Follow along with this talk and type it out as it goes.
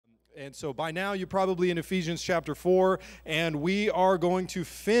And so by now you're probably in Ephesians chapter 4, and we are going to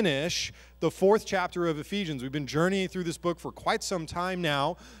finish the fourth chapter of Ephesians. We've been journeying through this book for quite some time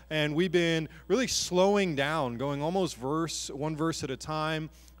now, and we've been really slowing down, going almost one verse at a time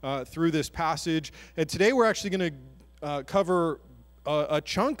through this passage. And today we're actually going to cover a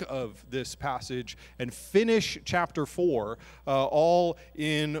chunk of this passage and finish chapter 4 all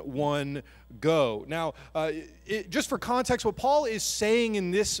in one go. Now, just for context, what Paul is saying in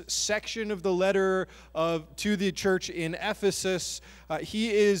this section of the letter to the church in Ephesus,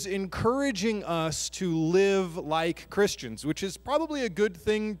 he is encouraging us to live like Christians, which is probably a good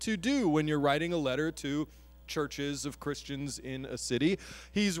thing to do when you're writing a letter to churches of Christians in a city.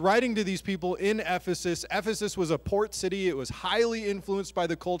 He's writing to these people in Ephesus. Ephesus was a port city. It was highly influenced by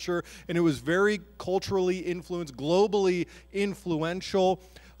the culture, and it was very culturally influenced, globally influential.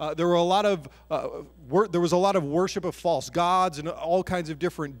 There was a lot of worship of false gods and all kinds of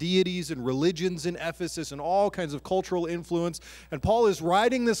different deities and religions in Ephesus and all kinds of cultural influence. And Paul is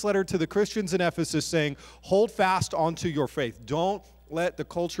writing this letter to the Christians in Ephesus saying, hold fast onto your faith. Don't let the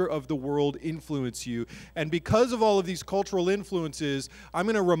culture of the world influence you. And because of all of these cultural influences, I'm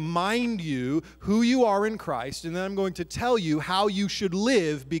going to remind you who you are in Christ, and then I'm going to tell you how you should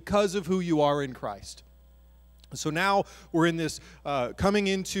live because of who you are in Christ. So now we're in this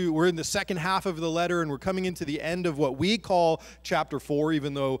we're in the second half of the letter, and we're coming into the end of what we call chapter 4,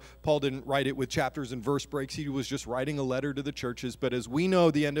 even though Paul didn't write it with chapters and verse breaks. He was just writing a letter to the churches. But as we know,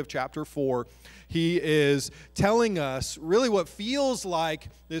 the end of chapter 4, he is telling us really what feels like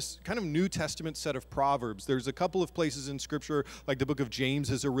this kind of New Testament set of Proverbs. There's a couple of places in Scripture, like the book of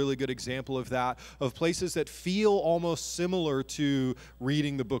James is a really good example of that, of places that feel almost similar to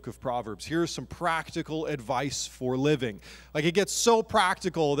reading the book of Proverbs. Here's some practical advice for living. Like, it gets so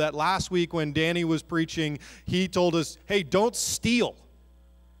practical that last week when Danny was preaching, he told us, hey, don't steal.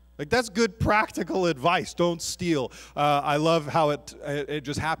 Like, that's good practical advice. Don't steal. I love how it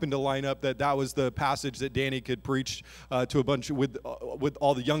just happened to line up that was the passage that Danny could preach to a bunch with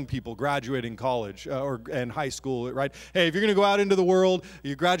all the young people graduating college and high school, right? Hey, if you're going to go out into the world,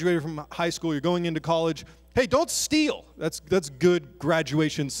 you graduated from high school, you're going into college, hey, don't steal. That's good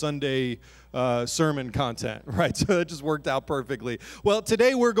graduation Sunday sermon content, right? So that just worked out perfectly. Well,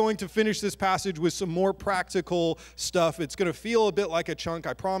 today we're going to finish this passage with some more practical stuff. It's going to feel a bit like a chunk.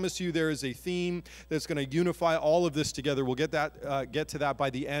 I promise you there is a theme that's going to unify all of this together. We'll get to that by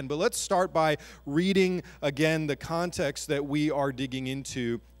the end. But let's start by reading again the context that we are digging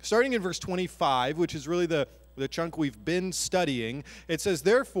into. Starting in verse 25, which is really the chunk we've been studying. It says,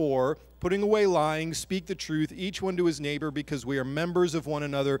 therefore, putting away lying, speak the truth, each one to his neighbor, because we are members of one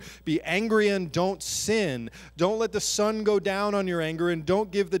another. Be angry and don't sin. Don't let the sun go down on your anger, and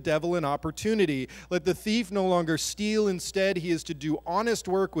don't give the devil an opportunity. Let the thief no longer steal. Instead, he is to do honest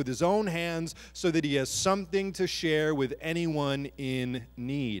work with his own hands, so that he has something to share with anyone in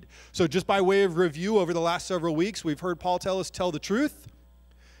need. So just by way of review, over the last several weeks, we've heard Paul tell us, tell the truth.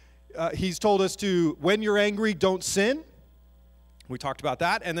 He's told us to, when you're angry, don't sin. We talked about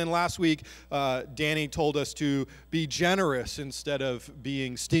that. And then last week, Danny told us to be generous instead of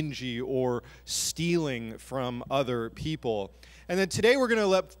being stingy or stealing from other people. And then today we're going to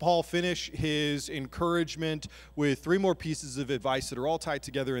let Paul finish his encouragement with three more pieces of advice that are all tied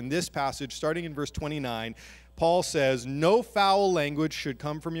together in this passage. Starting in verse 29, Paul says, no foul language should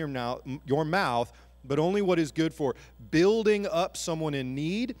come from your mouth, but only what is good for building up someone in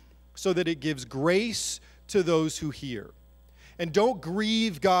need, so that it gives grace to those who hear. And don't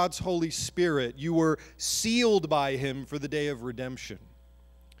grieve God's Holy Spirit. You were sealed by him for the day of redemption.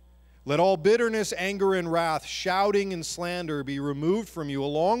 Let all bitterness, anger, and wrath, shouting and slander be removed from you,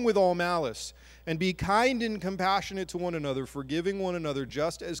 along with all malice. And be kind and compassionate to one another, forgiving one another,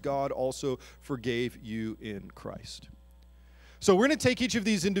 just as God also forgave you in Christ. So we're going to take each of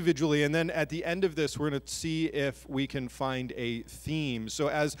these individually, and then at the end of this, we're going to see if we can find a theme. So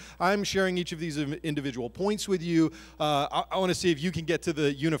as I'm sharing each of these individual points with you, I want to see if you can get to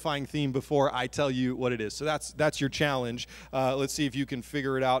the unifying theme before I tell you what it is. So that's your challenge. Let's see if you can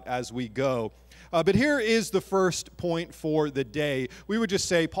figure it out as we go. But here is the first point for the day. We would just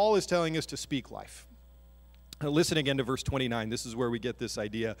say Paul is telling us to speak life. Listen again to verse 29. This is where we get this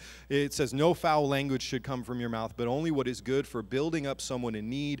idea. It says, no foul language should come from your mouth, but only what is good for building up someone in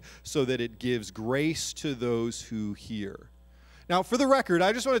need, so that it gives grace to those who hear. Now, for the record,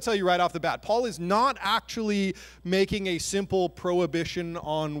 I just want to tell you right off the bat, Paul is not actually making a simple prohibition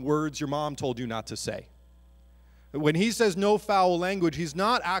on words your mom told you not to say. When he says no foul language, he's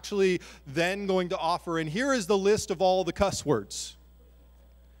not actually then going to offer, and here is the list of all the cuss words.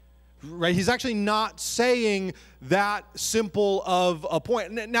 right? He's actually not saying that simple of a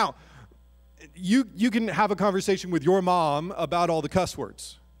point. Now, you can have a conversation with your mom about all the cuss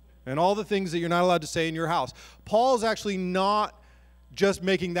words and all the things that you're not allowed to say in your house. Paul's actually not just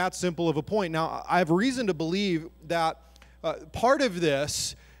making that simple of a point. Now, I have reason to believe that part of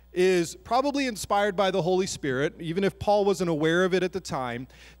this is probably inspired by the Holy Spirit, even if Paul wasn't aware of it at the time,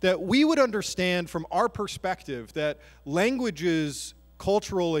 that we would understand from our perspective that language is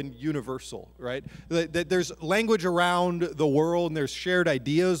cultural and universal, right? That there's language around the world and there's shared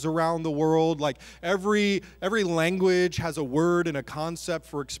ideas around the world. Like every language has a word and a concept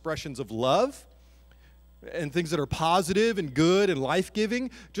for expressions of love and things that are positive and good and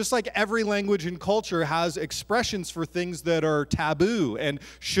life-giving, just like every language and culture has expressions for things that are taboo and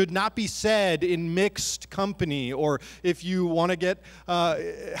should not be said in mixed company, or if you want to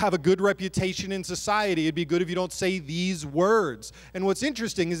have a good reputation in society, it'd be good if you don't say these words. And what's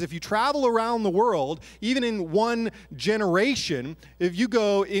interesting is if you travel around the world, even in one generation, if you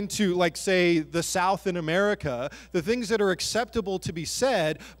go into, like, say, the South in America, the things that are acceptable to be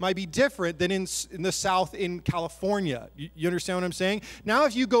said might be different than in the South in California. You understand what I'm saying? Now,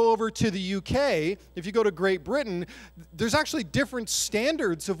 if you go over to the UK, if you go to Great Britain, there's actually different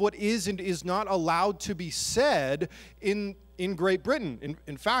standards of what is and is not allowed to be said in Great Britain.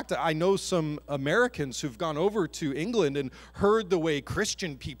 In fact, I know some Americans who've gone over to England and heard the way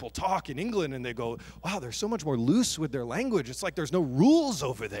Christian people talk in England, and they go, wow, they're so much more loose with their language. It's like there's no rules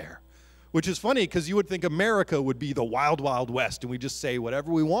over there, which is funny because you would think America would be the wild, wild west, and we just say whatever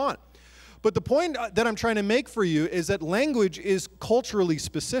we want. But the point that I'm trying to make for you is that language is culturally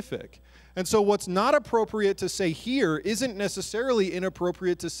specific. And so what's not appropriate to say here isn't necessarily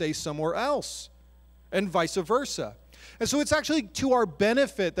inappropriate to say somewhere else, and vice versa. And so it's actually to our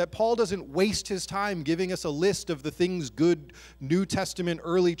benefit that Paul doesn't waste his time giving us a list of the things good New Testament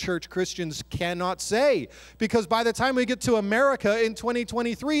early church Christians cannot say. Because by the time we get to America in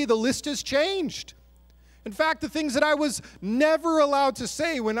 2023, the list has changed. In fact, the things that I was never allowed to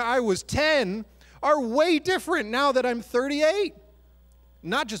say when I was 10 are way different now that I'm 38.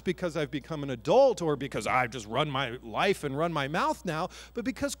 Not just because I've become an adult or because I've just run my life and run my mouth now, but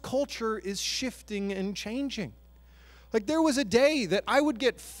because culture is shifting and changing. Like there was a day that I would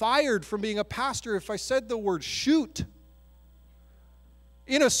get fired from being a pastor if I said the word shoot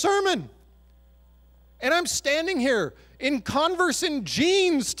in a sermon. And I'm standing here in Converse and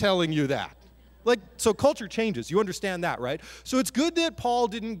jeans telling you that. Like, so culture changes. You understand that, right? So it's good that Paul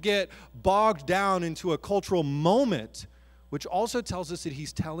didn't get bogged down into a cultural moment, which also tells us that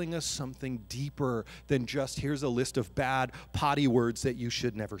he's telling us something deeper than just here's a list of bad potty words that you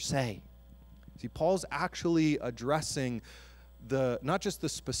should never say. See, Paul's actually addressing not just the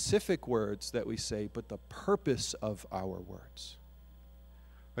specific words that we say, but the purpose of our words.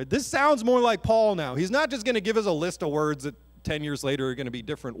 Right? This sounds more like Paul now. He's not just going to give us a list of words that 10 years later are going to be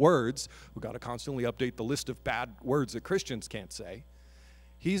different words. We've got to constantly update the list of bad words that Christians can't say.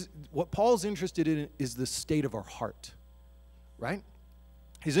 What Paul's interested in is the state of our heart, right?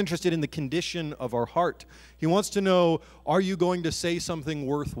 He's interested in the condition of our heart. He wants to know, are you going to say something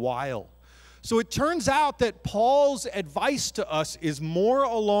worthwhile? So it turns out that Paul's advice to us is more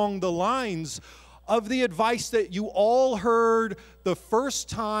along the lines of the advice that you all heard the first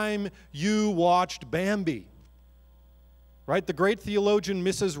time you watched Bambi. Right? The great theologian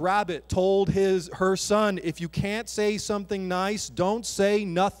Mrs. Rabbit told her son, if you can't say something nice, don't say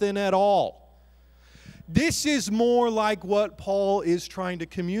nothing at all. This is more like what Paul is trying to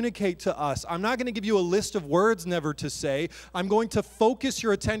communicate to us. I'm not going to give you a list of words never to say. I'm going to focus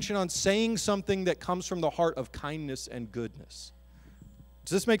your attention on saying something that comes from the heart of kindness and goodness.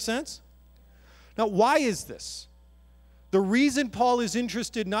 Does this make sense? Now, why is this? The reason Paul is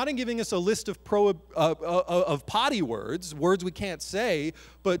interested not in giving us a list of potty words we can't say,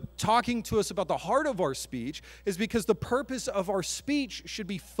 but talking to us about the heart of our speech is because the purpose of our speech should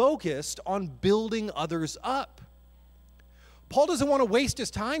be focused on building others up. Paul doesn't want to waste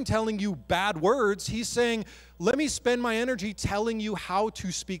his time telling you bad words. He's saying, let me spend my energy telling you how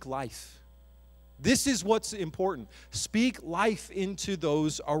to speak life. This is what's important. Speak life into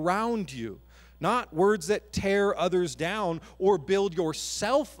those around you. Not words that tear others down or build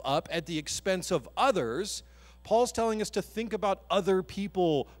yourself up at the expense of others. Paul's telling us to think about other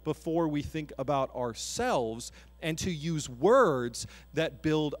people before we think about ourselves and to use words that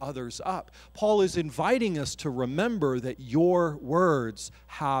build others up. Paul is inviting us to remember that your words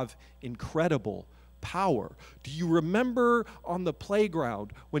have incredible power. Do you remember on the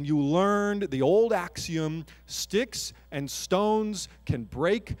playground when you learned the old axiom, sticks and stones can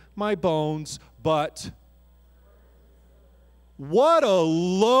break my bones, but What a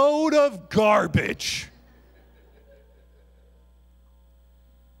load of garbage.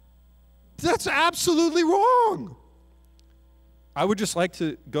 That's absolutely wrong. I would just like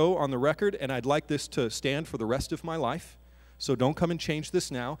to go on the record, and I'd like this to stand for the rest of my life. So don't come and change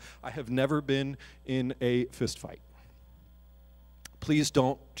this now. I have never been in a fist fight. Please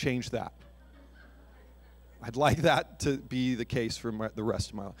don't change that. I'd like that to be the case for the rest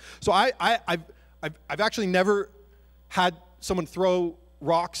of my life. So I've actually never had someone throw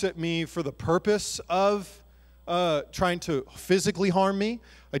rocks at me for the purpose of trying to physically harm me.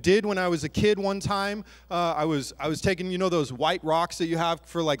 I did when I was a kid one time. I was taking, those white rocks that you have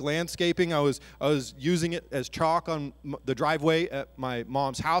for like landscaping. I was using it as chalk on the driveway at my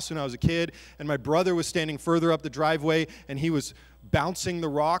mom's house when I was a kid, and my brother was standing further up the driveway, and he was bouncing the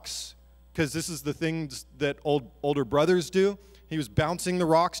rocks, because this is the things that older brothers do. He was bouncing the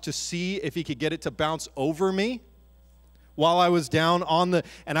rocks to see if he could get it to bounce over me while I was down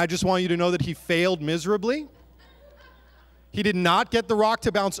and I just want you to know that he failed miserably. He did not get the rock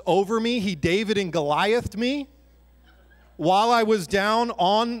to bounce over me. He David and Goliathed me. While I was down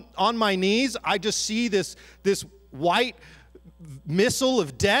on my knees, I just see this white missile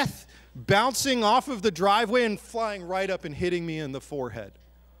of death bouncing off of the driveway and flying right up and hitting me in the forehead.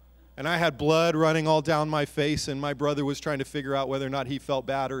 And I had blood running all down my face, and my brother was trying to figure out whether or not he felt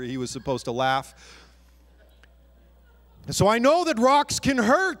bad or he was supposed to laugh. And so I know that rocks can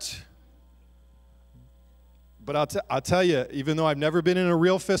hurt. But I'll tell you, even though I've never been in a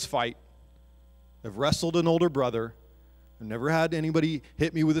real fist fight, I've wrestled an older brother. I've never had anybody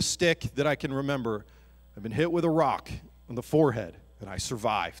hit me with a stick that I can remember. I've been hit with a rock on the forehead, and I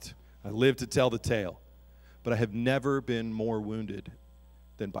survived. I lived to tell the tale. But I have never been more wounded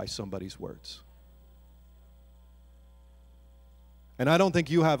than by somebody's words. And I don't think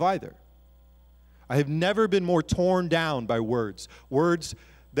you have either. I have never been more torn down by words. Words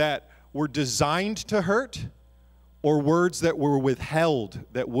that were designed to hurt, or words that were withheld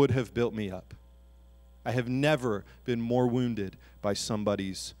that would have built me up. I have never been more wounded by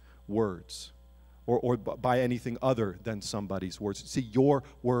somebody's words, or by anything other than somebody's words. See, your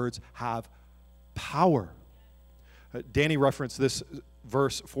words have power. Danny referenced this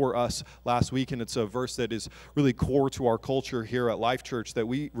verse for us last week, and it's a verse that is really core to our culture here at Life Church, that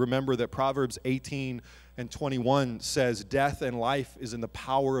we remember that Proverbs 18:21 says, "Death and life is in the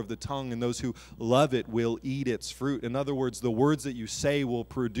power of the tongue, and those who love it will eat its fruit." In other words, the words that you say will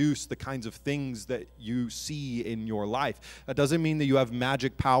produce the kinds of things that you see in your life. That doesn't mean that you have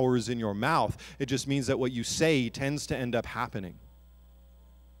magic powers in your mouth. It just means that what you say tends to end up happening.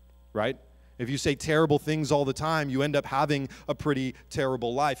 Right? If you say terrible things all the time, you end up having a pretty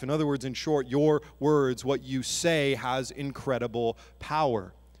terrible life. In other words, in short, your words, what you say, has incredible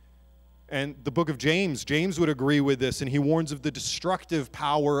power. And the book of James would agree with this, and he warns of the destructive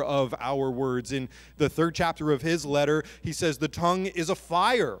power of our words. In the 3rd chapter of his letter, he says, "The tongue is a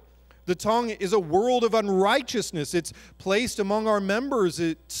fire. The tongue is a world of unrighteousness. It's placed among our members.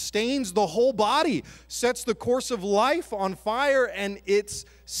 It stains the whole body, sets the course of life on fire, and it's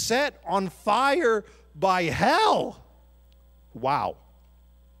set on fire by hell." Wow.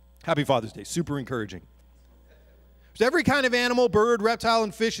 Happy Father's Day. Super encouraging. So every kind of animal, bird, reptile,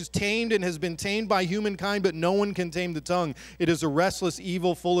 and fish is tamed and has been tamed by humankind, but no one can tame the tongue. It is a restless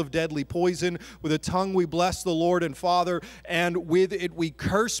evil full of deadly poison. With a tongue we bless the Lord and Father, and with it we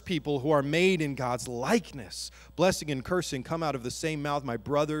curse people who are made in God's likeness. Blessing and cursing come out of the same mouth. My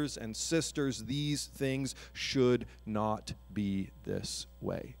brothers and sisters, these things should not be this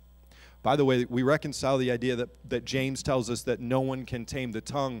way. By the way, we reconcile the idea that James tells us that no one can tame the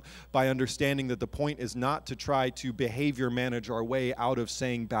tongue by understanding that the point is not to try to behavior manage our way out of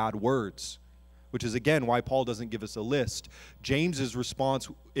saying bad words, which is, again, why Paul doesn't give us a list. James's response,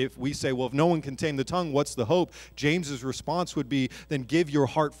 if we say, well, if no one can tame the tongue, what's the hope? James's response would be, then give your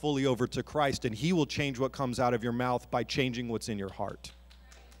heart fully over to Christ, and he will change what comes out of your mouth by changing what's in your heart.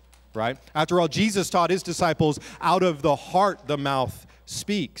 Right? After all, Jesus taught his disciples, out of the heart the mouth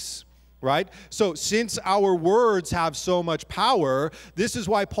speaks. Right? So since our words have so much power, this is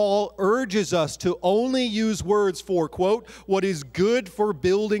why Paul urges us to only use words for, quote, what is good for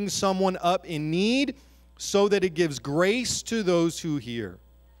building someone up in need, so that it gives grace to those who hear.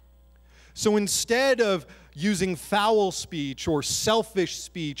 So instead of using foul speech or selfish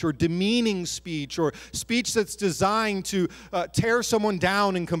speech or demeaning speech or speech that's designed to tear someone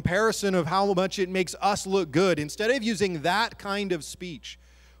down in comparison of how much it makes us look good, instead of using that kind of speech,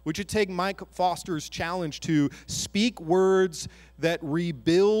 would you take Mike Foster's challenge to speak words that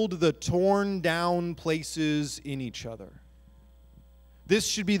rebuild the torn down places in each other? This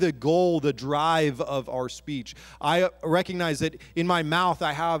should be the goal, the drive of our speech. I recognize that in my mouth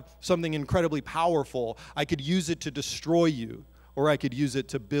I have something incredibly powerful. I could use it to destroy you, or I could use it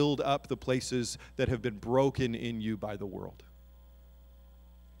to build up the places that have been broken in you by the world.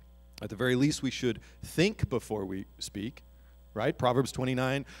 At the very least, we should think before we speak, right? Proverbs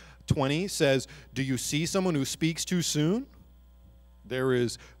 29:20 says, "Do you see someone who speaks too soon? There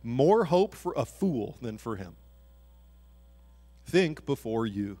is more hope for a fool than for him." Think before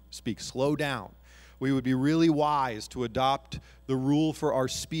you speak. Slow down. We would be really wise to adopt the rule for our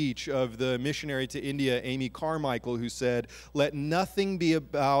speech of the missionary to India, Amy Carmichael, who said, let nothing be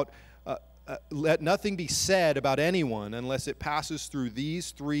said about anyone unless it passes through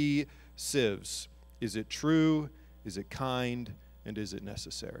these three sieves. Is it true? Is it kind? And is it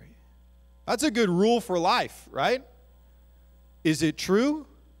necessary? That's a good rule for life, right? Is it true?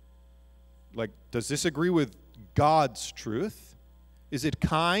 Like, does this agree with God's truth? Is it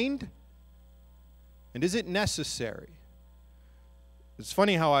kind? And is it necessary? It's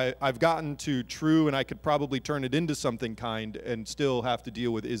funny how I've gotten to true, and I could probably turn it into something kind and still have to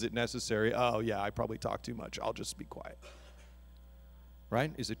deal with, is it necessary? Oh, yeah, I probably talk too much. I'll just be quiet.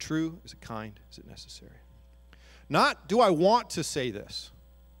 Right? Is it true? Is it kind? Is it necessary? Not, do I want to say this?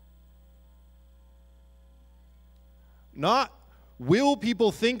 Not, will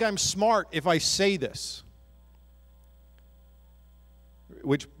people think I'm smart if I say this?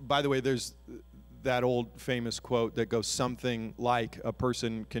 Which, by the way, there's that old famous quote that goes something like, a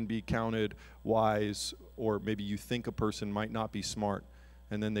person can be counted wise, or maybe you think a person might not be smart,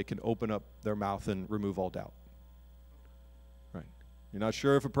 and then they can open up their mouth and remove all doubt. Right? You're not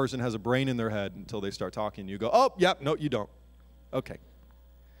sure if a person has a brain in their head until they start talking. You go, oh, yep, no, you don't. Okay.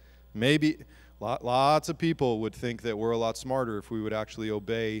 Maybe lots of people would think that we're a lot smarter if we would actually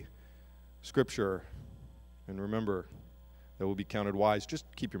obey Scripture and remember that we'll be counted wise. Just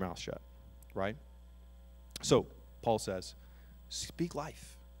keep your mouth shut, right? So, Paul says, speak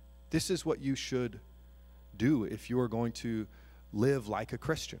life. This is what you should do if you are going to live like a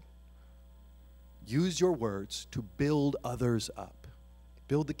Christian. Use your words to build others up.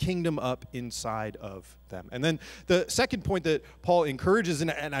 Build the kingdom up inside of them. And then the second point that Paul encourages,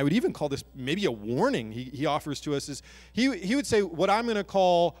 and I would even call this maybe a warning he offers to us, is he would say what I'm going to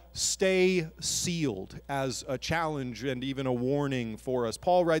call stay sealed as a challenge and even a warning for us.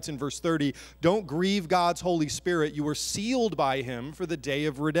 Paul writes in verse 30, don't grieve God's Holy Spirit. You were sealed by him for the day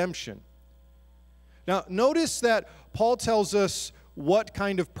of redemption. Now, notice that Paul tells us what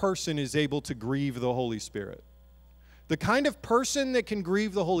kind of person is able to grieve the Holy Spirit. The kind of person that can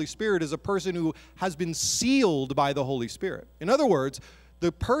grieve the Holy Spirit is a person who has been sealed by the Holy Spirit. In other words, the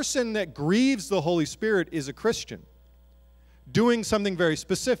person that grieves the Holy Spirit is a Christian doing something very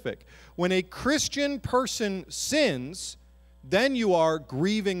specific. When a Christian person sins, then you are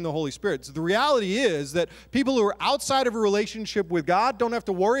grieving the Holy Spirit. So the reality is that people who are outside of a relationship with God don't have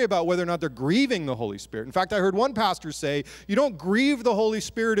to worry about whether or not they're grieving the Holy Spirit. In fact, I heard one pastor say, you don't grieve the Holy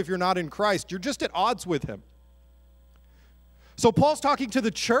Spirit if you're not in Christ. You're just at odds with him. So Paul's talking to the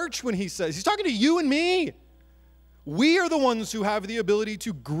church when he says, he's talking to you and me. We are the ones who have the ability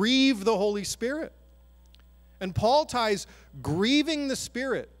to grieve the Holy Spirit. And Paul ties grieving the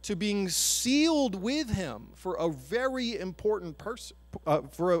Spirit to being sealed with him for a very important person,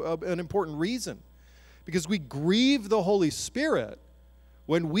 an important reason. Because we grieve the Holy Spirit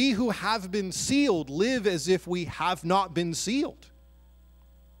when we who have been sealed live as if we have not been sealed.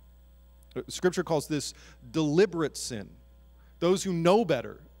 Scripture calls this deliberate sin. Those who know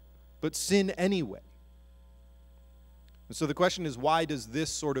better, but sin anyway. And so the question is, why does this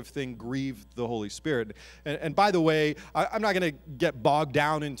sort of thing grieve the Holy Spirit? And by the way, I'm not going to get bogged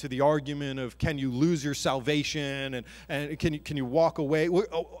down into the argument of can you lose your salvation and can you walk away?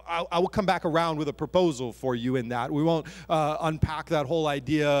 I will come back around with a proposal for you in that. We won't unpack that whole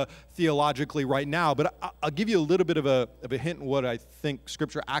idea theologically right now, but I'll give you a little bit of a hint in what I think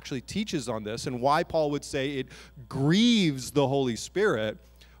Scripture actually teaches on this and why Paul would say it grieves the Holy Spirit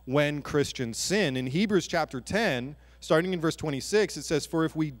when Christians sin. In Hebrews chapter 10, starting in verse 26, it says, for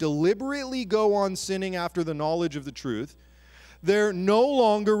if we deliberately go on sinning after the knowledge of the truth, there no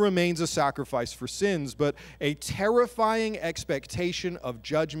longer remains a sacrifice for sins, but a terrifying expectation of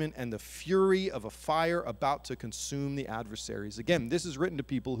judgment and the fury of a fire about to consume the adversaries. Again, this is written to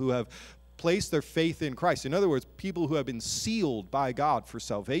people who have placed their faith in Christ. In other words, people who have been sealed by God for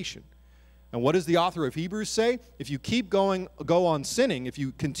salvation. And what does the author of Hebrews say? If you go on sinning, if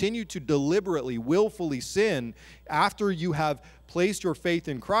you continue to deliberately, willfully sin after you have placed your faith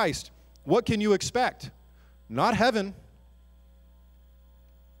in Christ, what can you expect? Not heaven.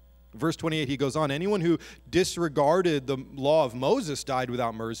 Verse 28, he goes on, anyone who disregarded the law of Moses died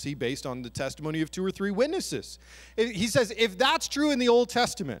without mercy based on the testimony of 2 or 3 witnesses. He says, if that's true in the Old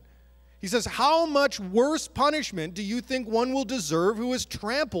Testament, he says, how much worse punishment do you think one will deserve who has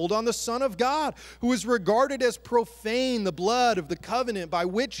trampled on the Son of God, who is regarded as profane the blood of the covenant by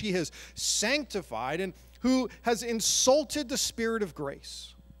which he has sanctified, and who has insulted the Spirit of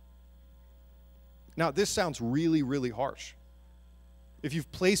grace? Now, this sounds really, really harsh. If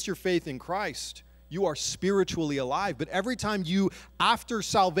you've placed your faith in Christ, you are spiritually alive. But every time you, after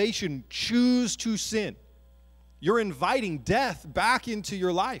salvation, choose to sin, you're inviting death back into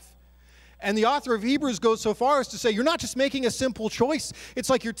your life. And the author of Hebrews goes so far as to say, you're not just making a simple choice. It's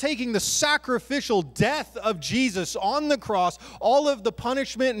like you're taking the sacrificial death of Jesus on the cross, all of the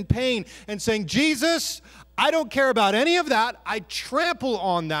punishment and pain, and saying, Jesus, I don't care about any of that. I trample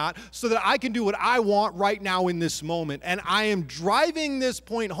on that so that I can do what I want right now in this moment. And I am driving this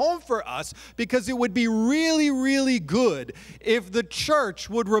point home for us because it would be really, really good if the church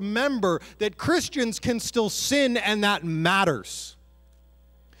would remember that Christians can still sin and that matters.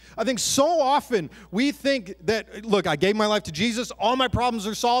 I think so often we think that, look, I gave my life to Jesus, all my problems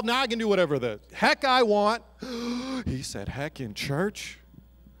are solved, now I can do whatever the heck I want. He said heck in church.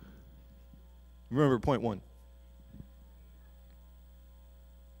 Remember point 1.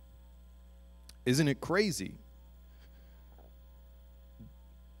 Isn't it crazy?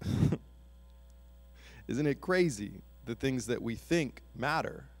 Isn't it crazy the things that we think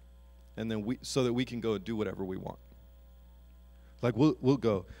matter, and then so that we can go do whatever we want? Like we'll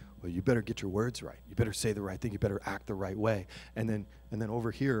go, well, you better get your words right. You better say the right thing. You better act the right way. And then over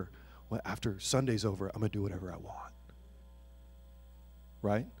here, well, after Sunday's over, I'm going to do whatever I want.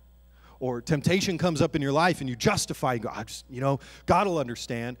 Right? Or temptation comes up in your life and you justify, you go, God will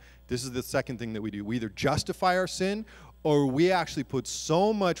understand. This is the second thing that we do. We either justify our sin or we actually put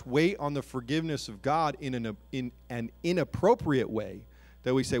so much weight on the forgiveness of God in an inappropriate way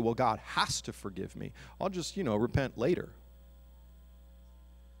that we say, well, God has to forgive me. I'll just, repent later.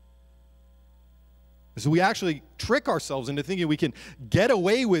 So we actually trick ourselves into thinking we can get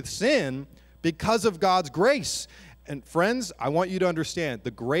away with sin because of God's grace. And friends, I want you to understand,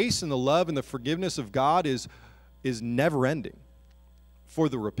 the grace and the love and the forgiveness of God is never ending for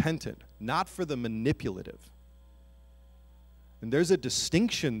the repentant, not for the manipulative. And there's a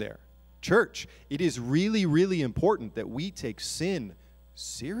distinction there. Church, it is really, really important that we take sin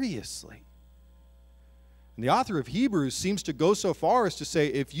seriously. And the author of Hebrews seems to go so far as to say,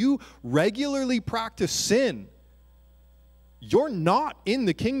 if you regularly practice sin, you're not in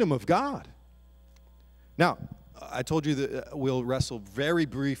the kingdom of God. Now, I told you that we'll wrestle very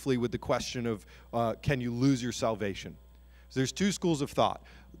briefly with the question of can you lose your salvation? So there's 2 schools of thought.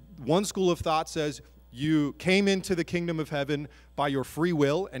 One school of thought says you came into the kingdom of heaven by your free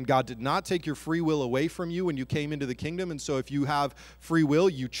will, and God did not take your free will away from you when you came into the kingdom. And so if you have free will,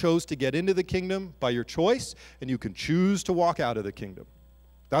 you chose to get into the kingdom by your choice, and you can choose to walk out of the kingdom.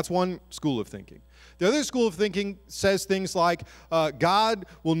 That's one school of thinking. The other school of thinking says things like God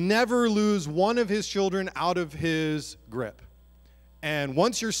will never lose one of his children out of his grip. And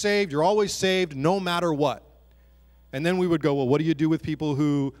once you're saved, you're always saved no matter what. And then we would go, well, what do you do with people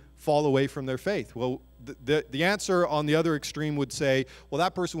who fall away from their faith? Well, the answer on the other extreme would say, well,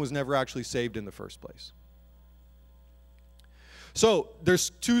 that person was never actually saved in the first place. So there's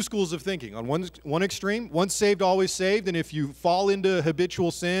 2 schools of thinking. On one extreme, once saved, always saved. And if you fall into habitual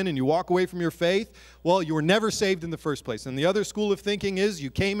sin and you walk away from your faith, well, you were never saved in the first place. And the other school of thinking is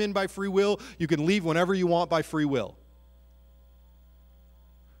you came in by free will. You can leave whenever you want by free will.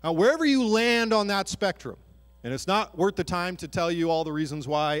 Now, wherever you land on that spectrum, and it's not worth the time to tell you all the reasons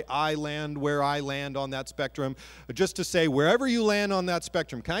why I land where I land on that spectrum, but just to say wherever you land on that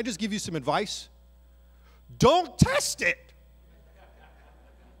spectrum, can I just give you some advice? Don't test it.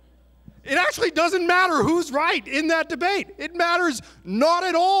 It actually doesn't matter who's right in that debate. It matters not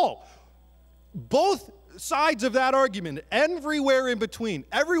at all. Both sides of that argument, everywhere in between,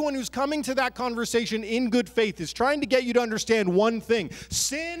 everyone who's coming to that conversation in good faith is trying to get you to understand one thing.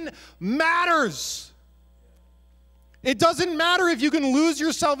 Sin matters. It doesn't matter if you can lose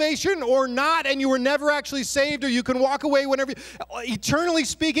your salvation or not, and you were never actually saved, or you can walk away whenever. Eternally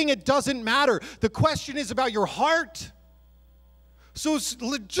speaking, it doesn't matter. The question is about your heart. So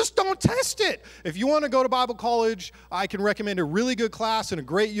just don't test it. If you want to go to Bible college, I can recommend a really good class in a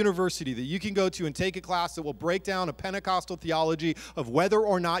great university that you can go to and take a class that will break down a Pentecostal theology of whether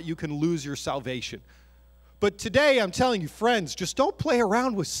or not you can lose your salvation. But today, I'm telling you, friends, just don't play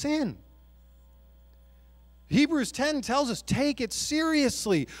around with sin. Hebrews 10 tells us take it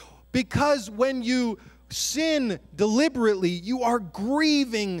seriously, because when you sin deliberately, you are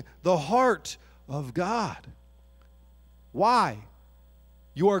grieving the heart of God. Why?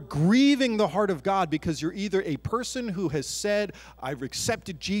 You are grieving the heart of God because you're either a person who has said, I've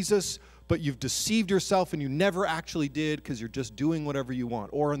accepted Jesus, but you've deceived yourself and you never actually did because you're just doing whatever you want.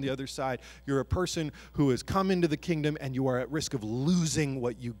 Or on the other side, you're a person who has come into the kingdom and you are at risk of losing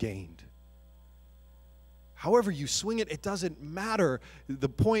what you gained. However you swing it, it doesn't matter. The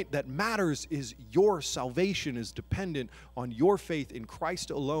point that matters is your salvation is dependent on your faith in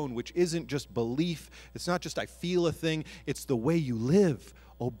Christ alone, which isn't just belief. It's not just I feel a thing. It's the way you live.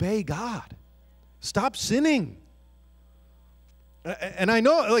 Obey God. Stop sinning. And I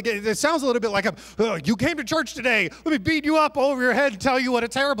know, like, it sounds a little bit like, you came to church today. Let me beat you up over your head and tell you what a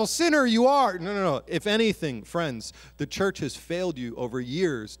terrible sinner you are. No. If anything, friends, the church has failed you over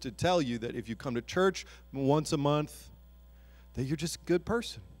years to tell you that if you come to church once a month, that you're just a good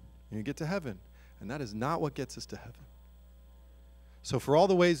person and you get to heaven. And that is not what gets us to heaven. So for all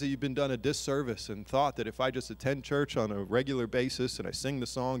the ways that you've been done a disservice and thought that if I just attend church on a regular basis and I sing the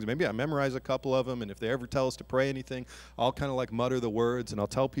songs, maybe I memorize a couple of them, and if they ever tell us to pray anything, I'll kind of like mutter the words, and I'll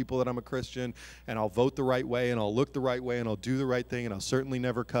tell people that I'm a Christian, and I'll vote the right way, and I'll look the right way, and I'll do the right thing, and I'll certainly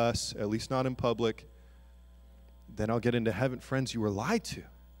never cuss, at least not in public, then I'll get into heaven. Friends, you were lied to.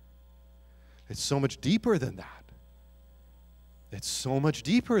 It's so much deeper than that. It's so much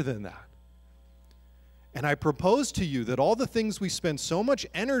deeper than that. And I propose to you that all the things we spend so much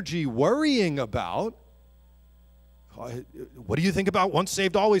energy worrying about, what do you think about once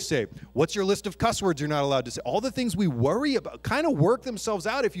saved, always saved? What's your list of cuss words you're not allowed to say? All the things we worry about kind of work themselves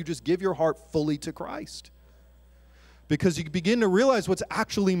out if you just give your heart fully to Christ. Because you begin to realize what's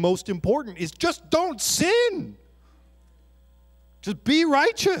actually most important is just don't sin. Just be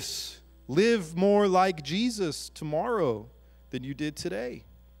righteous. Live more like Jesus tomorrow than you did today.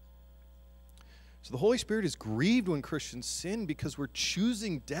 So the Holy Spirit is grieved when Christians sin because we're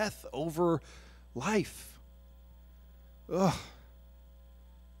choosing death over life. Ugh.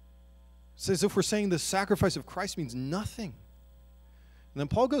 It's as if we're saying the sacrifice of Christ means nothing. And then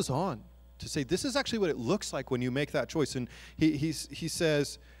Paul goes on to say this is actually what it looks like when you make that choice. And he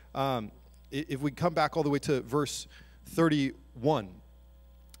says, if we come back all the way to verse 31,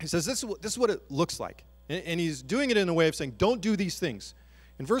 he says this is what it looks like. And he's doing it in a way of saying, don't do these things.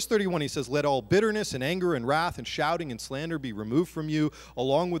 In verse 31, he says, let all bitterness and anger and wrath and shouting and slander be removed from you,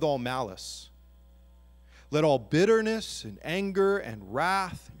 along with all malice. Let all bitterness and anger and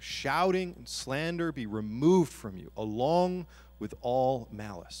wrath, and shouting and slander be removed from you, along with all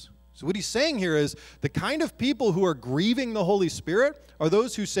malice. So what he's saying here is the kind of people who are grieving the Holy Spirit are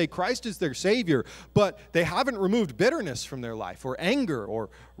those who say Christ is their Savior, but they haven't removed bitterness from their life, or anger, or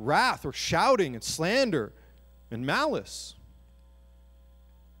wrath, or shouting and slander and malice.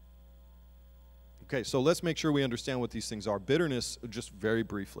 Okay, so let's make sure we understand what these things are. Bitterness, just very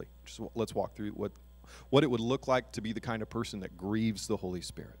briefly. Let's walk through what it would look like to be the kind of person that grieves the Holy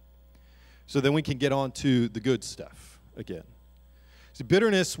Spirit. So then we can get on to the good stuff again. So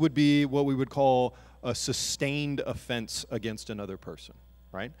bitterness would be what we would call a sustained offense against another person,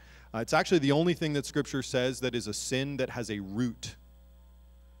 right? It's actually the only thing that Scripture says that is a sin that has a root.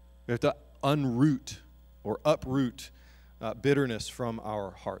 We have to unroot or uproot bitterness from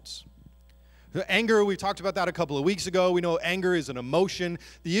our hearts. Anger, we talked about that a couple of weeks ago. We know anger is an emotion.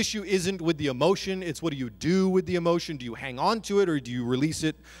 The issue isn't with the emotion. It's what do you do with the emotion? Do you hang on to it or do you release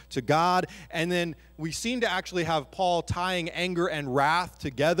it to God? And then we seem to actually have Paul tying anger and wrath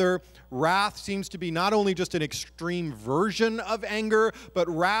together. Wrath seems to be not only just an extreme version of anger, but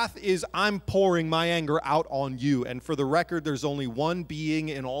wrath is I'm pouring my anger out on you. And for the record, there's only one being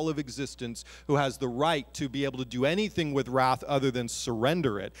in all of existence who has the right to be able to do anything with wrath other than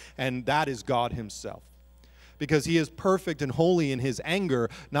surrender it, and that is God himself. Because he is perfect and holy in his anger,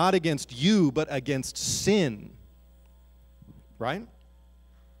 not against you, but against sin. Right?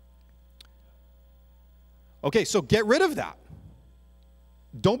 Okay, so get rid of that.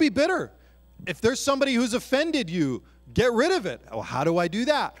 Don't be bitter. If there's somebody who's offended you, get rid of it. Well, how do I do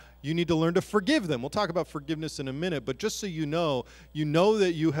that? You need to learn to forgive them. We'll talk about forgiveness in a minute, but just so you know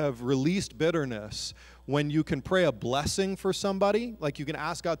that you have released bitterness when you can pray a blessing for somebody, like you can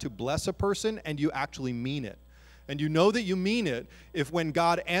ask God to bless a person and you actually mean it. And you know that you mean it if when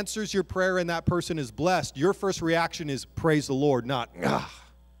God answers your prayer and that person is blessed, your first reaction is praise the Lord, not ah.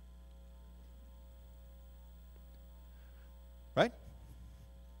 Right?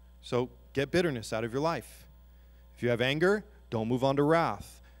 So get bitterness out of your life. If you have anger, don't move on to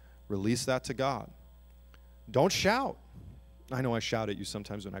wrath. Release that to God. Don't shout. I know I shout at you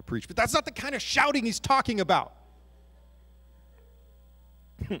sometimes when I preach, but that's not the kind of shouting he's talking about.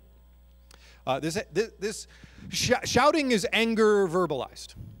 Shouting is anger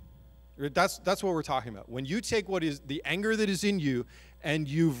verbalized. That's what we're talking about. When you take what is the anger that is in you and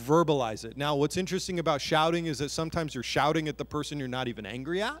you verbalize it. Now, what's interesting about shouting is that sometimes you're shouting at the person you're not even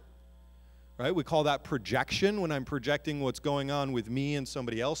angry at. Right? We call that projection, when I'm projecting what's going on with me and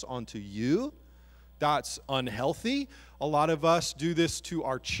somebody else onto you. That's unhealthy. A lot of us do this to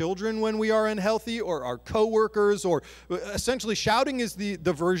our children when we are unhealthy, or our coworkers, or essentially shouting is the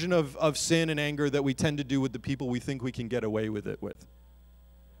version of sin and anger that we tend to do with the people we think we can get away with it with.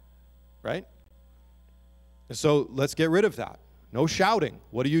 Right? And so let's get rid of that. No shouting.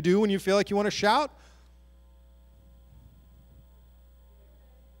 What do you do when you feel like you want to shout?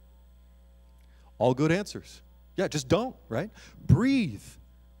 All good answers. Yeah, just don't, right? Breathe.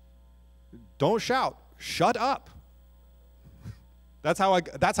 Don't shout. Shut up. That's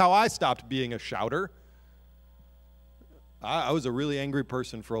how I stopped being a shouter. I was a really angry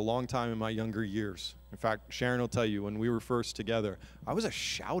person for a long time in my younger years. In fact, Sharon will tell you, when we were first together, I was a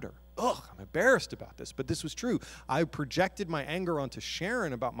shouter. Ugh, I'm embarrassed about this, but this was true. I projected my anger onto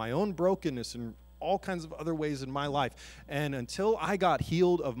Sharon about my own brokenness and all kinds of other ways in my life. And until I got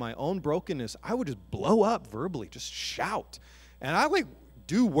healed of my own brokenness, I would just blow up verbally, just shout. And I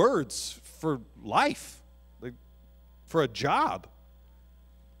do words for life, for a job.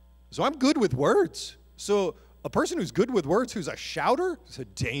 So I'm good with words. So a person who's good with words, who's a shouter, is a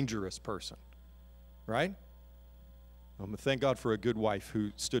dangerous person, right? I'm going to thank God for a good wife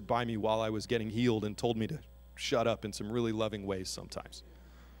who stood by me while I was getting healed and told me to shut up in some really loving ways sometimes.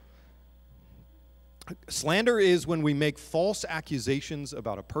 Slander is when we make false accusations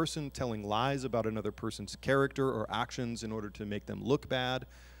about a person, telling lies about another person's character or actions in order to make them look bad.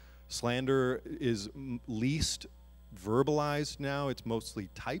 Slander is least verbalized now. It's mostly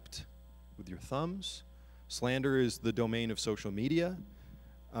typed with your thumbs. Slander is the domain of social media.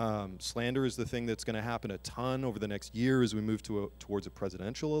 Slander is the thing that's going to happen a ton over the next year as we move towards a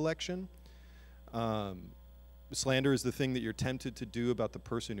presidential election. Slander is the thing that you're tempted to do about the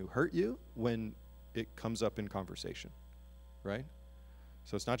person who hurt you when it comes up in conversation, right?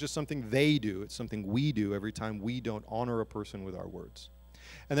 So it's not just something they do, it's something we do every time we don't honor a person with our words.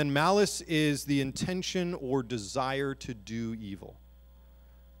 And then malice is the intention or desire to do evil,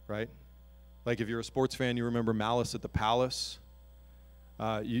 right? Like if you're a sports fan, you remember Malice at the Palace.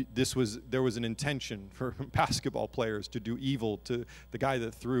 There was an intention for basketball players to do evil to the guy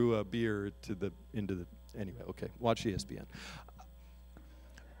that threw a beer anyway, okay, watch ESPN.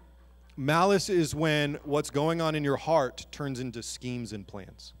 Malice is when what's going on in your heart turns into schemes and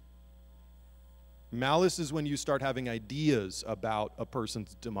plans. Malice is when you start having ideas about a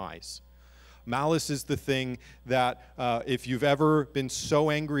person's demise. Malice is the thing that if you've ever been so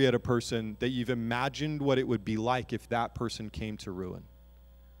angry at a person that you've imagined what it would be like if that person came to ruin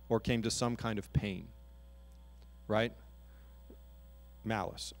or came to some kind of pain, right?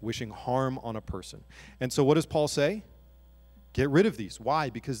 Malice, wishing harm on a person. And so what does Paul say? Get rid of these. Why?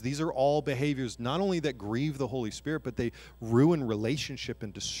 Because these are all behaviors not only that grieve the Holy Spirit, but they ruin relationship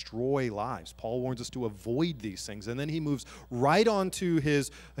and destroy lives. Paul warns us to avoid these things. And then he moves right on to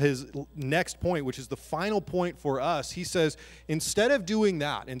his next point, which is the final point for us. He says, instead of doing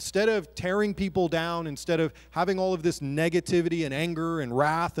that, instead of tearing people down, instead of having all of this negativity and anger and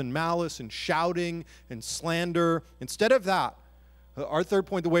wrath and malice and shouting and slander, instead of that, our third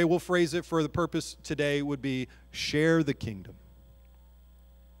point, the way we'll phrase it for the purpose today, would be share the kingdom.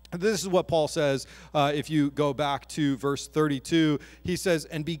 This is what Paul says if you go back to verse 32. He says,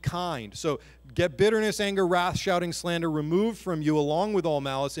 and be kind. So get bitterness, anger, wrath, shouting, slander removed from you along with all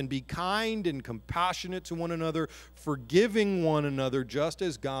malice, and be kind and compassionate to one another, forgiving one another just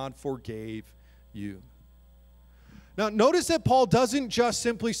as God forgave you. Now, notice that Paul doesn't just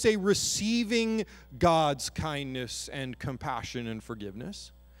simply say receiving God's kindness and compassion and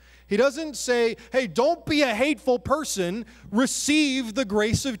forgiveness. He doesn't say, hey, don't be a hateful person, receive the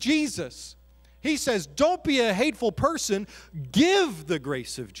grace of Jesus. He says, don't be a hateful person, give the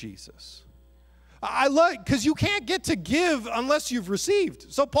grace of Jesus. I like, because you can't get to give unless you've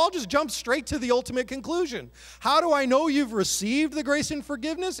received. So Paul just jumps straight to the ultimate conclusion. How do I know you've received the grace and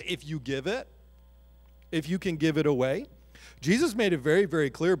forgiveness? If you give it, if you can give it away. Jesus made it very,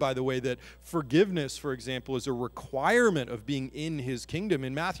 very clear, by the way, that forgiveness, for example, is a requirement of being in his kingdom.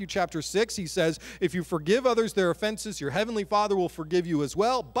 In Matthew chapter 6, he says, if you forgive others their offenses, your heavenly Father will forgive you as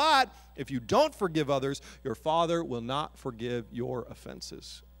well. But if you don't forgive others, your Father will not forgive your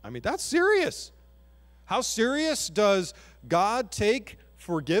offenses. I mean, that's serious. How serious does God take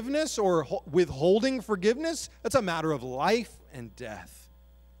forgiveness or withholding forgiveness? That's a matter of life and death.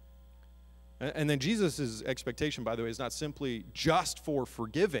 And then Jesus' expectation, by the way, is not simply just for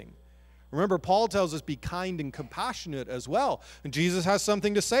forgiving, Remember, Paul tells us be kind and compassionate as well. And Jesus has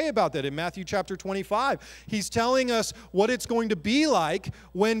something to say about that in Matthew chapter 25. He's telling us what it's going to be like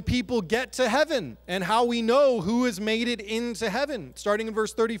when people get to heaven and how we know who has made it into heaven. Starting in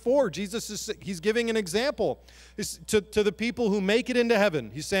verse 34, he's giving an example to the people who make it into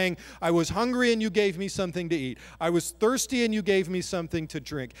heaven. He's saying, I was hungry and you gave me something to eat. I was thirsty and you gave me something to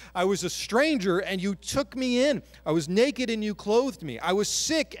drink. I was a stranger and you took me in. I was naked and you clothed me. I was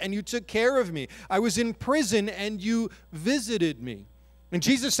sick and you took care of me. I was in prison and you visited me. And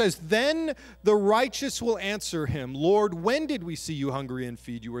Jesus says, then the righteous will answer him, Lord, when did we see you hungry and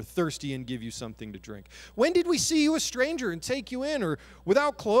feed you, or thirsty and give you something to drink? When did we see you a stranger and take you in, or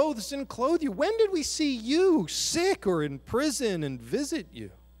without clothes and clothe you? When did we see you sick or in prison and visit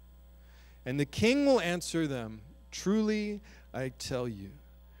you? And the king will answer them, truly I tell you,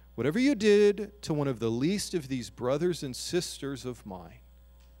 whatever you did to one of the least of these brothers and sisters of mine,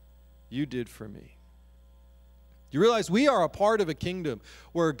 you did for me. You realize we are a part of a kingdom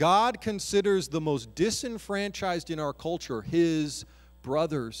where God considers the most disenfranchised in our culture his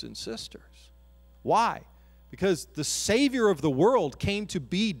brothers and sisters. Why? Because the Savior of the world came to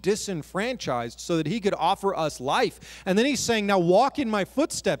be disenfranchised so that he could offer us life. And then he's saying, now walk in my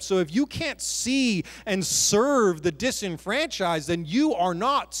footsteps. So if you can't see and serve the disenfranchised, then you are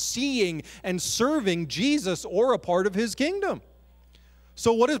not seeing and serving Jesus or a part of his kingdom.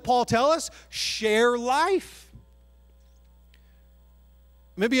 So what does Paul tell us? Share life.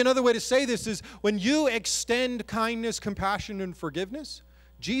 Maybe another way to say this is when you extend kindness, compassion, and forgiveness,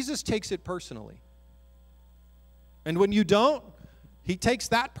 Jesus takes it personally. And when you don't, he takes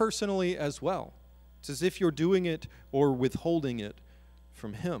that personally as well. It's as if you're doing it or withholding it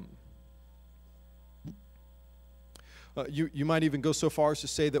from him. You might even go so far as to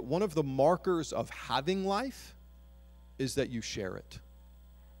say that one of the markers of having life is that you share it.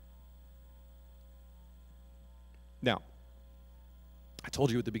 Now, I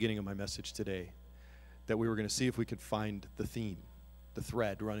told you at the beginning of my message today that we were going to see if we could find the theme, the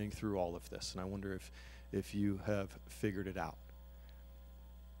thread running through all of this. And I wonder if you have figured it out.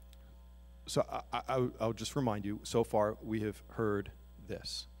 So I'll just remind you, so far we have heard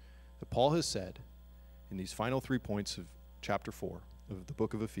this, that Paul has said in these final 3 points of chapter 4 of the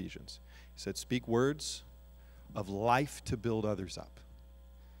book of Ephesians, he said, speak words of life to build others up.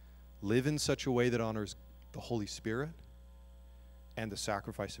 Live in such a way that honors the Holy Spirit and the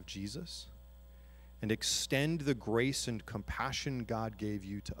sacrifice of Jesus, and extend the grace and compassion God gave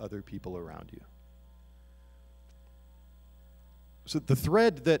you to other people around you. So the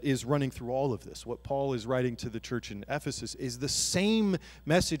thread that is running through all of this, what Paul is writing to the church in Ephesus, is the same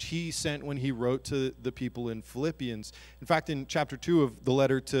message he sent when he wrote to the people in Philippians. In fact, in chapter 2 of the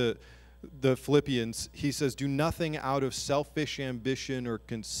letter to the Philippians, he says, do nothing out of selfish ambition or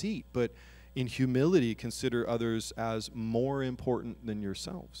conceit, but in humility, consider others as more important than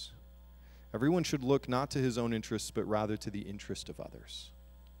yourselves. Everyone should look not to his own interests, but rather to the interest of others.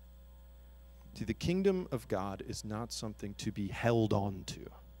 See, the kingdom of God is not something to be held on to.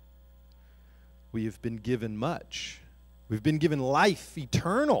 We have been given much. We've been given life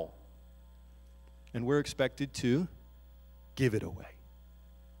eternal. And we're expected to give it away,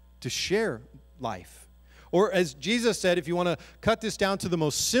 to share life. Or as Jesus said, if you want to cut this down to the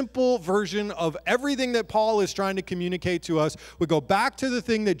most simple version of everything that Paul is trying to communicate to us, we go back to the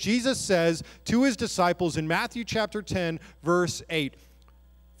thing that Jesus says to his disciples in Matthew chapter 10, verse 8.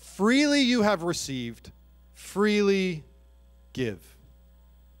 Freely you have received, freely give.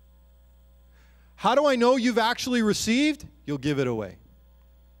 How do I know you've actually received? You'll give it away.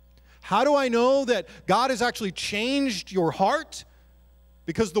 How do I know that God has actually changed your heart?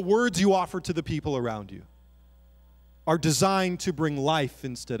 Because the words you offer to the people around you are designed to bring life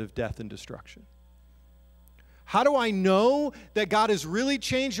instead of death and destruction. How do I know that God has really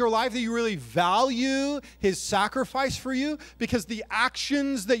changed your life, that you really value his sacrifice for you? Because the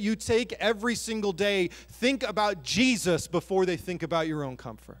actions that you take every single day think about Jesus before they think about your own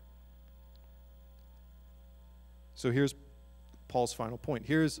comfort. So here's Paul's final point.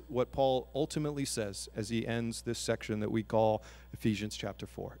 Here's what Paul ultimately says as he ends this section that we call Ephesians chapter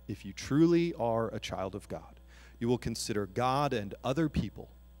 4. If you truly are a child of God, you will consider God and other people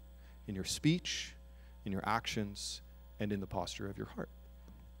in your speech, in your actions, and in the posture of your heart.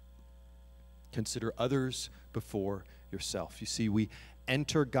 Consider others before yourself. You see, we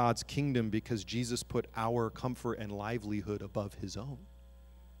enter God's kingdom because Jesus put our comfort and livelihood above his own.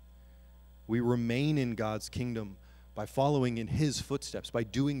 We remain in God's kingdom by following in his footsteps, by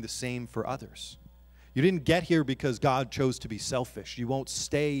doing the same for others. You didn't get here because God chose to be selfish. You won't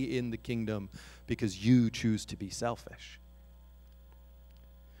stay in the kingdom because you choose to be selfish.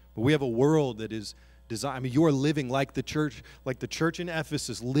 But we have a world that is designed. I mean, you are living like the church in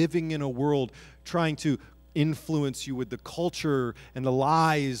Ephesus, living in a world trying to influence you with the culture and the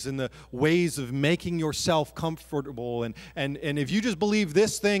lies and the ways of making yourself comfortable. And if you just believe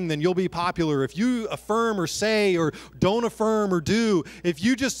this thing, then you'll be popular. If you affirm or say or don't affirm or do, if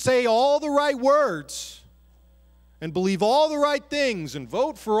you just say all the right words and believe all the right things and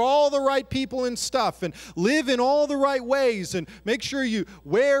vote for all the right people and stuff and live in all the right ways and make sure you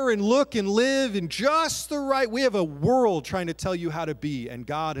wear and look and live in just the right. We have a world trying to tell you how to be, and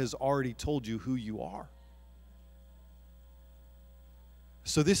God has already told you who you are.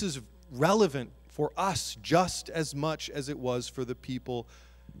 So this is relevant for us just as much as it was for the people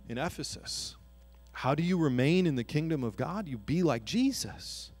in Ephesus. How do you remain in the kingdom of God? You be like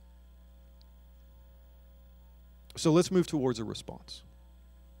Jesus. So let's move towards a response.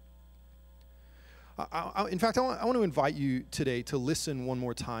 In fact, I want to invite you today to listen one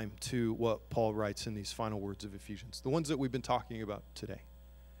more time to what Paul writes in these final words of Ephesians, the ones that we've been talking about today.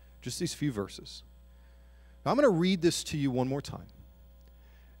 Just these few verses. Now, I'm going to read this to you one more time.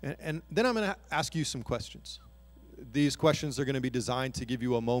 And then I'm going to ask you some questions. These questions are going to be designed to give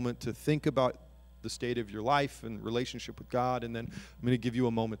you a moment to think about the state of your life and relationship with God, and then I'm going to give you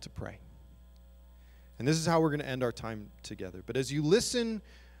a moment to pray. And this is how we're going to end our time together. But as you listen,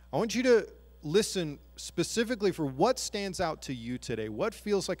 I want you to listen specifically for what stands out to you today. What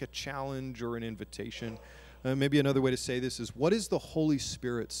feels like a challenge or an invitation? Maybe another way to say this is, what is the Holy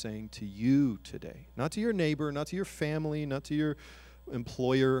Spirit saying to you today? Not to your neighbor, not to your family, not to your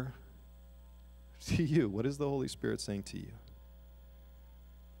employer, to you. What is the Holy Spirit saying to you?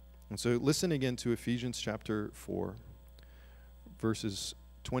 And so listen again to Ephesians chapter 4, verses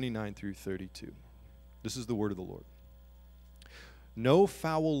 29 through 32. This is the word of the Lord. No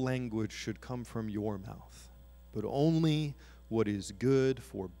foul language should come from your mouth, but only what is good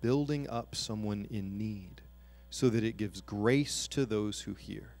for building up someone in need, so that it gives grace to those who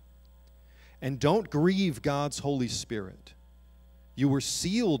hear. And don't grieve God's Holy Spirit. You were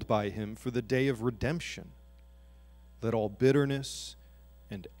sealed by him for the day of redemption. Let all bitterness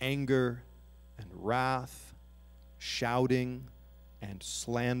and anger and wrath, shouting and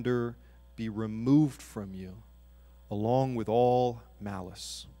slander be removed from you, along with all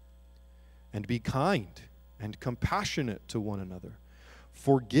malice. And be kind and compassionate to one another,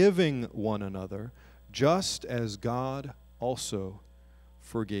 forgiving one another, just as God also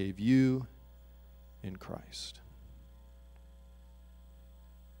forgave you in Christ.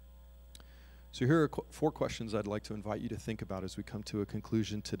 So here are 4 questions I'd like to invite you to think about as we come to a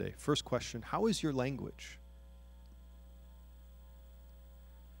conclusion today. First question, how is your language?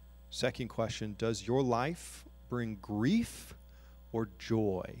 Second question, does your life bring grief or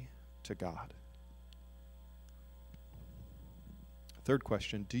joy to God? Third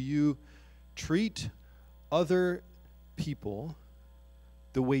question, do you treat other people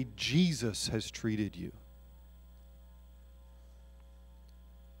the way Jesus has treated you?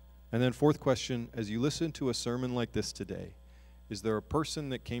 And then fourth question, as you listen to a sermon like this today, is there a person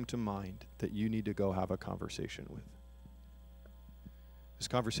that came to mind that you need to go have a conversation with? This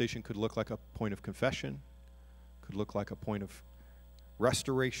conversation could look like a point of confession, could look like a point of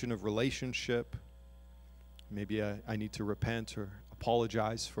restoration of relationship. Maybe I need to repent or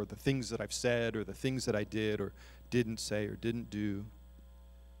apologize for the things that I've said or the things that I did or didn't say or didn't do.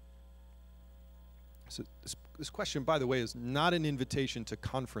 So this question, by the way, is not an invitation to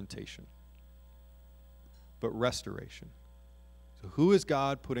confrontation, but restoration. So who is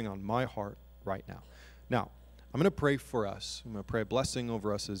God putting on my heart right now? Now, I'm going to pray for us. I'm going to pray a blessing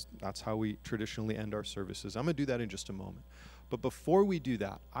over us, as that's how we traditionally end our services. I'm going to do that in just a moment. But before we do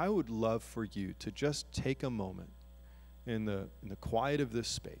that, I would love for you to just take a moment in the quiet of this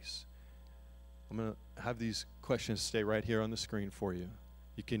space. I'm going to have these questions stay right here on the screen for you.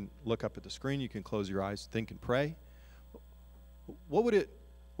 You can look up at the screen. You can close your eyes, think and pray. What would it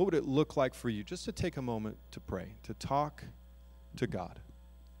look like for you just to take a moment to pray, to talk to God?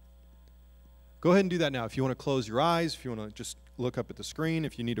 Go ahead and do that now. If you want to close your eyes, if you want to just look up at the screen,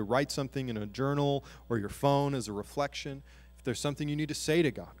 if you need to write something in a journal or your phone as a reflection, if there's something you need to say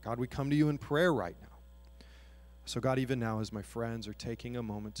to God, God, we come to you in prayer right now. So God, even now as my friends are taking a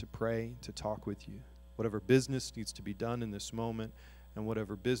moment to pray, to talk with you, whatever business needs to be done in this moment, and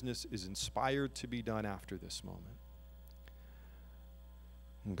whatever business is inspired to be done after this moment.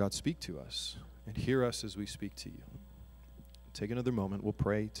 And God, speak to us and hear us as we speak to you. Take another moment. We'll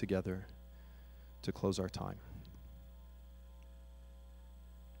pray together to close our time.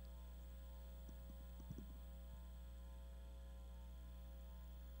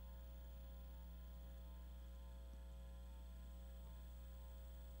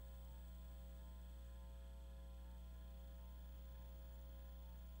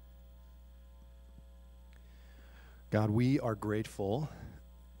 God, we are grateful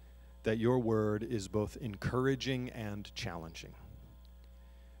that your word is both encouraging and challenging.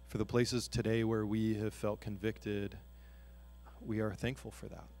 For the places today where we have felt convicted, we are thankful for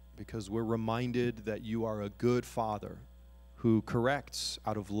that because we're reminded that you are a good Father who corrects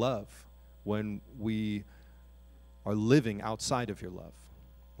out of love when we are living outside of your love.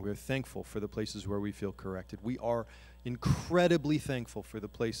 We're thankful for the places where we feel corrected. We are incredibly thankful for the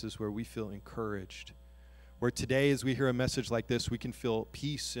places where we feel encouraged. Where today, as we hear a message like this, we can feel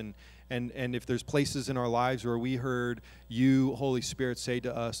peace. And if there's places in our lives where we heard you, Holy Spirit, say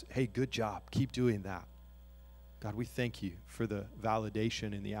to us, hey, good job, keep doing that. God, we thank you for the validation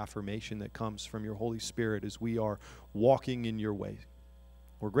and the affirmation that comes from your Holy Spirit as we are walking in your way.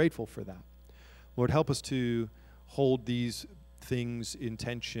 We're grateful for that. Lord, help us to hold these things in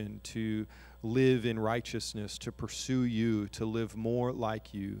tension, to live in righteousness, to pursue you, to live more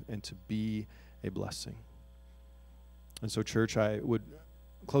like you, and to be a blessing. And so, church, I would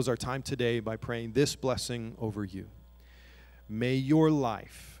close our time today by praying this blessing over you. May your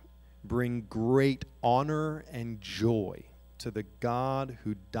life bring great honor and joy to the God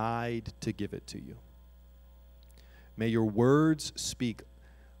who died to give it to you. May your words speak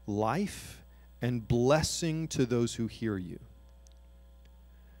life and blessing to those who hear you.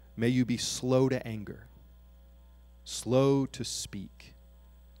 May you be slow to anger, slow to speak,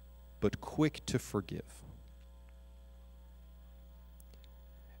 but quick to forgive.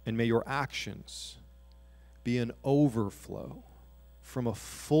 And may your actions be an overflow from a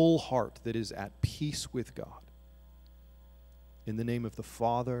full heart that is at peace with God. In the name of the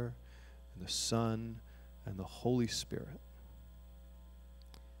Father, and the Son, and the Holy Spirit.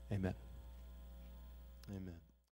 Amen. Amen.